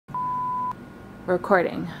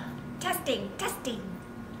Recording. Testing, testing,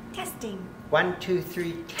 testing. 1, 2,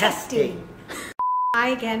 3, testing. Hi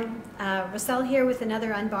again, Roselle here with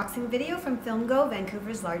another unboxing video from Filmgo,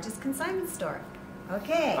 Vancouver's largest consignment store.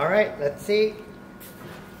 Okay. All right, let's see.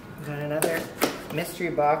 We've got another mystery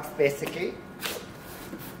box, basically.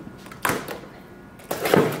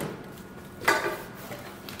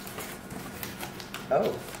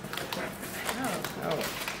 Oh. Oh.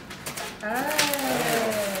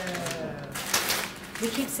 We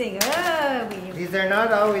keep saying, oh. These are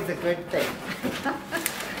not always a good thing.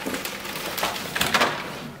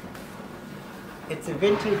 It's a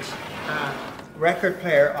vintage record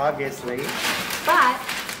player, obviously. But,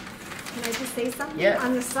 can I just say something? Yeah.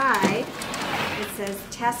 On the side, it says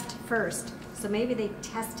test first. So maybe they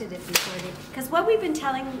tested it before they, because what we've been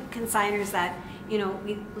telling consigners that, you know,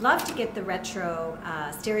 we love to get the retro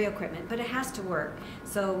stereo equipment, but it has to work.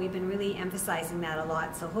 So we've been really emphasizing that a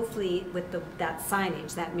lot. So hopefully with that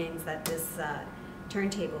signage, that means that this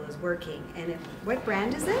turntable is working. And what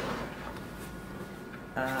brand is it?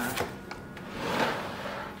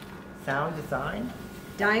 Sound design?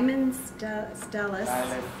 Diamond Stellus.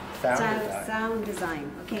 Sound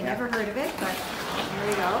design. Okay, Yeah. never heard of it, but here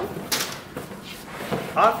we go.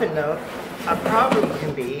 Often, though, a problem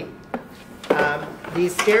can be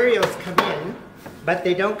these stereos come in, but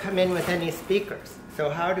they don't come in with any speakers. So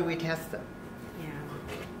how do we test them?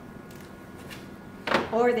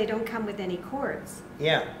 Yeah. Or they don't come with any cords.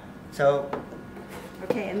 Yeah. So.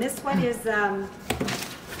 Okay, and this one is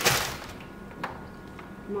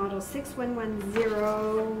model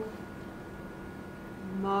 6110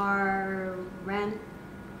 Marantz.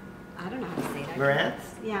 I don't know how to say that. Marantz?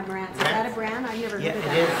 Yeah, Marantz. Is that a brand? I've never heard of that.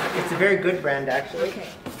 Yeah, it is. It's a very good brand, actually. Okay.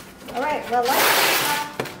 All right, well,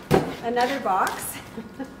 let's another box.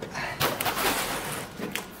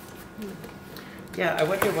 Yeah, I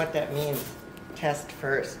wonder what that means, test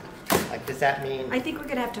first. Like, does that mean... I think we're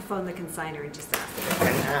going to have to phone the consignor and just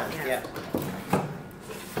ask them. Yeah.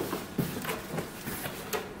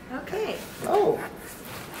 Okay. Oh,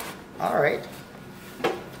 all right.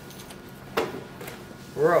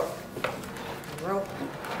 Rope. Rope.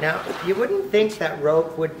 Now, you wouldn't think that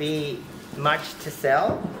rope would be much to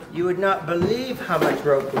sell. You would not believe how much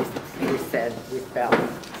rope we sell.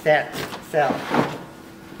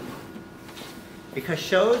 Because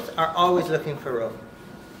shows are always looking for rope.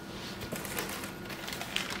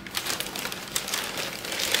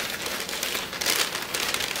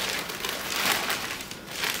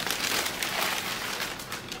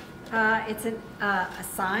 It's a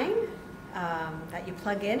sign that you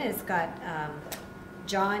plug in, and it's got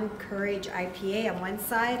John Courage IPA on one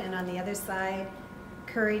side, and on the other side,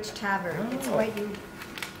 Courage Tavern. Oh. It's what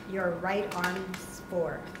your right arm's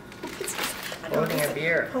for. Holding a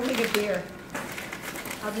beer. Holding a beer.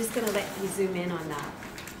 I'm just going to let you zoom in on that.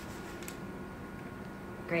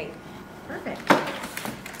 Great. Perfect.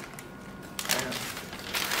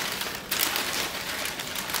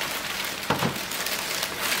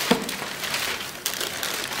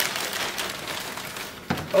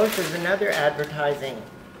 Oh, so there's another advertising.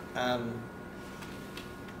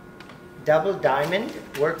 Double diamond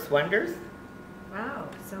works wonders. Wow.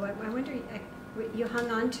 So I wonder, you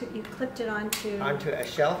hung on to, you clipped it onto... Onto a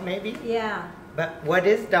shelf, maybe? Yeah. But what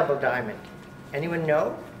is double diamond? Anyone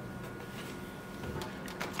know?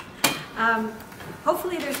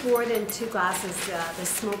 Hopefully there's more than two glasses, the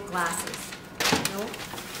smoke glasses. No?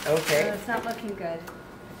 Okay. So it's not looking good.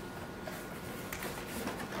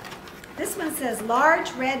 This one says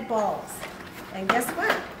large red balls. And guess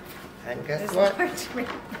what? And guess There's what? large red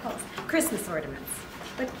balls. Christmas ornaments.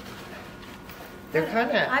 But they're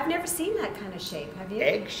kind of... I've never seen that kind of shape. Have you?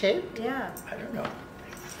 Egg-shaped? Yeah. I don't know.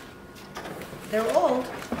 They're old.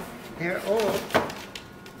 They're old.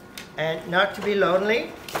 And not to be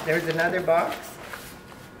lonely, there's another box.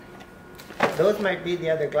 Those might be the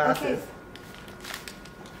other glasses. Okay.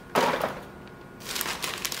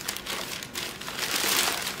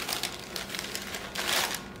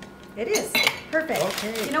 It is. Perfect.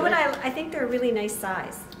 Okay, you know what? I think they're a really nice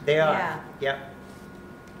size. They are. Yeah. Yep.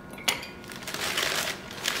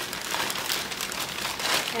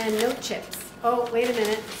 And no chips. Oh, wait a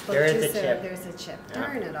minute. There is a chip. There's a chip. Yeah.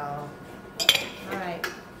 Darn it all. All right.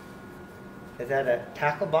 Is that a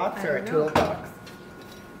tackle box or a I don't tool know. box?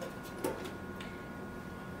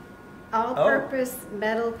 All-purpose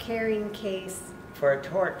metal carrying case For a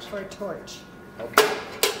torch. for a torch. Okay.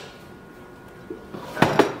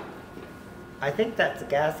 I think that's a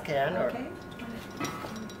gas can. Okay.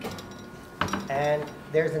 And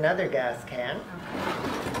there's another gas can.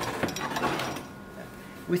 Okay.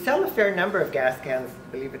 We sell a fair number of gas cans,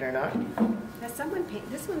 believe it or not. Has someone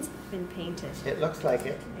this one's been painted. It looks like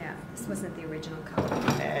it. Yeah, this wasn't the original color.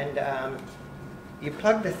 And you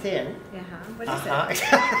plug this in. What is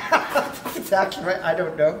it? Exactly right. I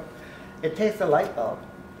don't know. It takes a light bulb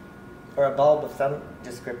or a bulb of some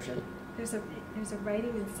description. There's a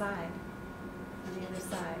writing inside on the other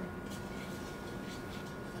side.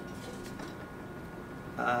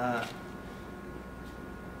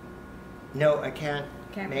 No, I can't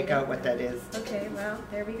make read out it? what that is. Okay, well,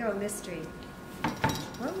 there we go, mystery.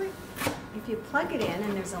 If you plug it in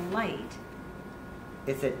and there's a light.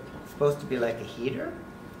 Is it supposed to be like a heater?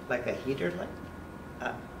 Like a heater light?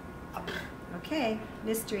 Okay,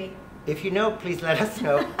 mystery. If you know, please let us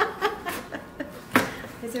know.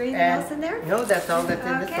 Is there anything else in there? No, that's all that's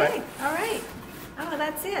in this one. Okay, all right. Oh,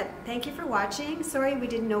 that's it. Thank you for watching. Sorry we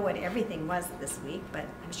didn't know what everything was this week, but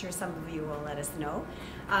I'm sure some of you will let us know.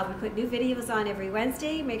 We put new videos on every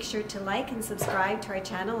Wednesday. Make sure to like and subscribe to our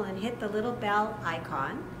channel and hit the little bell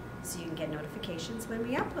icon so you can get notifications when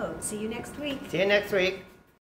we upload. See you next week. See you next week.